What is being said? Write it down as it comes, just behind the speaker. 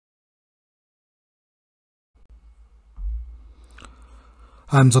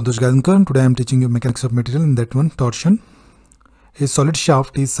I am Santosh Gaidhankar. Today I am teaching you mechanics of material. In that one, torsion. A solid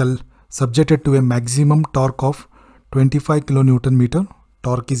shaft is subjected to a maximum torque of 25 kilonewton meter.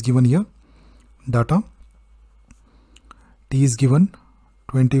 Torque is given here. Data. T is given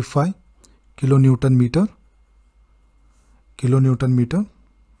 25 kilonewton meter.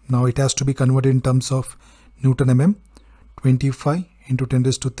 Now it has to be converted in terms of Newton mm. 25 into 10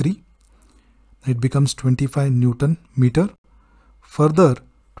 raised to 3. It becomes 25 Newton meter. Further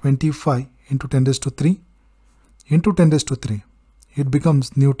 25 into 10 raised to 3 into 10 raised to 3. It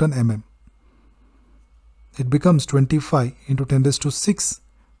becomes Newton mm. It becomes 25 into 10 raised to 6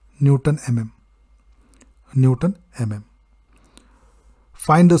 Newton mm.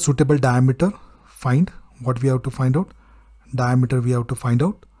 Find the suitable diameter. Find what we have to find out. Diameter we have to find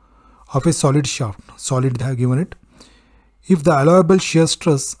out of a solid shaft. Solid they have given it. If the allowable shear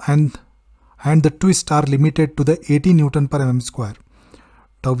stress and the twist are limited to the 80 Newton per mm square.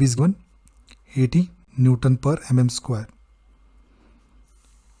 Tau is given 80 Newton per mm square.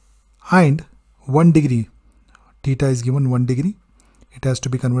 And 1 degree. Theta is given 1 degree. It has to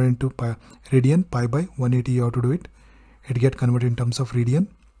be converted into radian. Pi by 180 you have to do it. It get converted in terms of radian.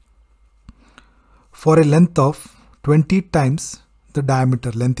 For a length of 20 times the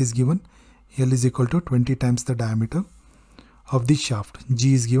diameter. Length is given. L is equal to 20 times the diameter of the shaft.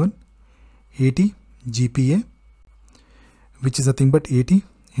 G is given 80 GPa, which is nothing but 80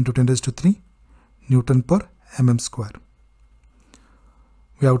 into 10 raised to 3 Newton per mm square.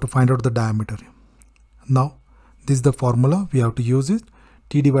 We have to find out the diameter. Now this is the formula. We have to use it.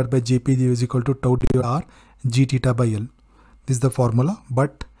 T divided by Jp is equal to tau divided by R G theta by L. This is the formula,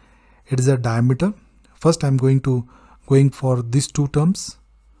 but it is a diameter. First I am going for these two terms,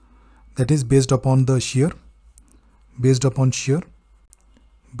 that is based upon the shear, based on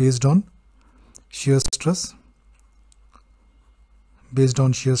shear stress,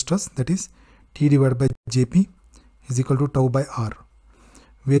 that is T divided by Jp is equal to tau by R,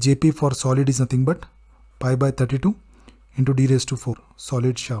 where Jp for solid is nothing but pi by 32 into d raised to 4.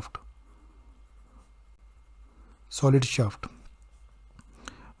 Solid shaft,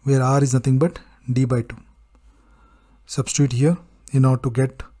 where R is nothing but d by 2. Substitute here in order to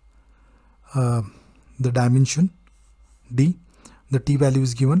get the dimension d. The T value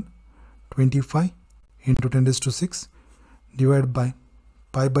is given 25 into 10 raised to 6 divided by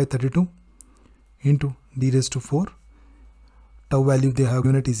pi by 32 into d raised to 4. Tau value they have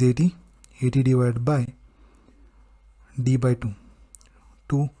given it is 80. 80 divided by d by 2.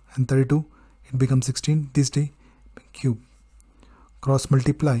 2 and 32, it becomes 16. This d cube. Cross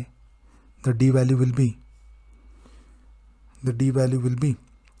multiply. The d value will be d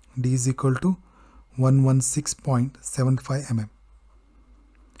is equal to 116.75 mm.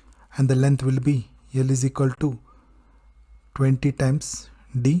 And the length will be L is equal to 20 times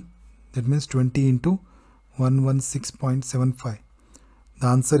d, that means 20 into 116.75. The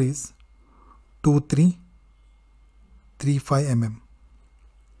answer is 2335 mm.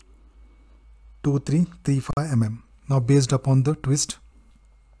 2335 mm. Now based upon the twist,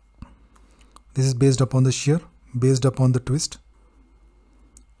 this is based upon the shear, based upon the twist,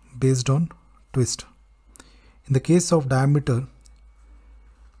 based on twist. In the case of diameter,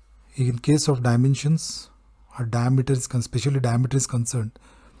 in case of dimensions or diameter is especially diameter is concerned,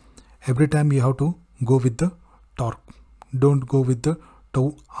 every time you have to go with the torque. Don't go with the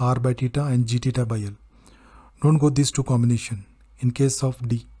tau R by theta and G theta by L. Don't go these two combination. In case of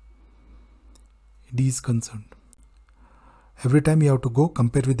D is concerned, every time you have to go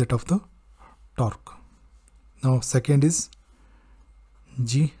compare with that of the torque. Now second is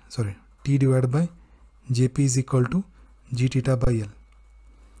T divided by Jp is equal to G theta by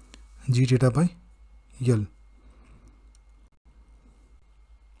L.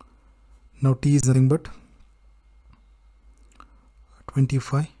 Now T is nothing but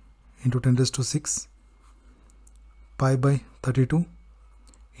 25 into 10 raised to 6 pi by 32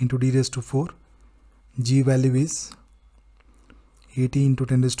 into d raised to 4. G value is 80 into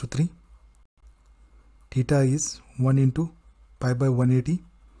 10 raised to 3. Theta is 1 into pi by 180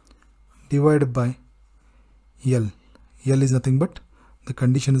 divided by L. L is nothing but, the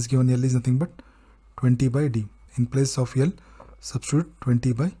condition is given, L is nothing but 20 by d. In place of L, substitute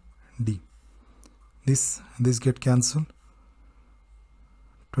 20 by d. This get cancelled.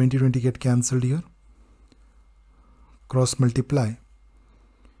 20 get cancelled here. Cross multiply.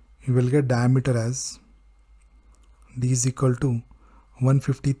 You will get diameter as d is equal to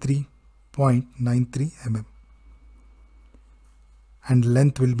 153.93 mm. And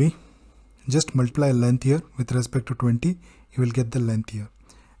length will be, just multiply length here with respect to 20, you will get the length here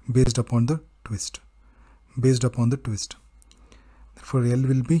based upon the twist. Therefore L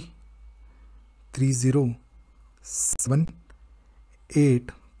will be 3078.6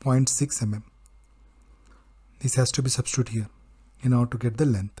 mm. This has to be substituted here in order to get the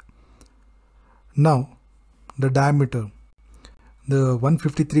length. Now the diameter, the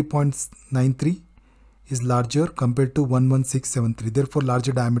 153.93 is larger compared to 11673. Therefore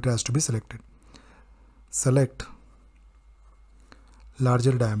larger diameter has to be selected. Select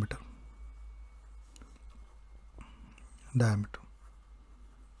larger diameter.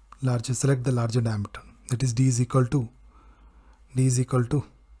 Select the larger diameter, that is D is equal to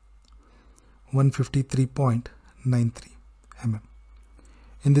 153.93 mm.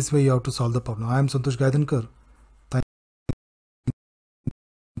 In this way you have to solve the problem. I am Santosh Gaidankar. Thank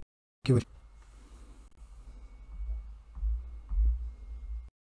you.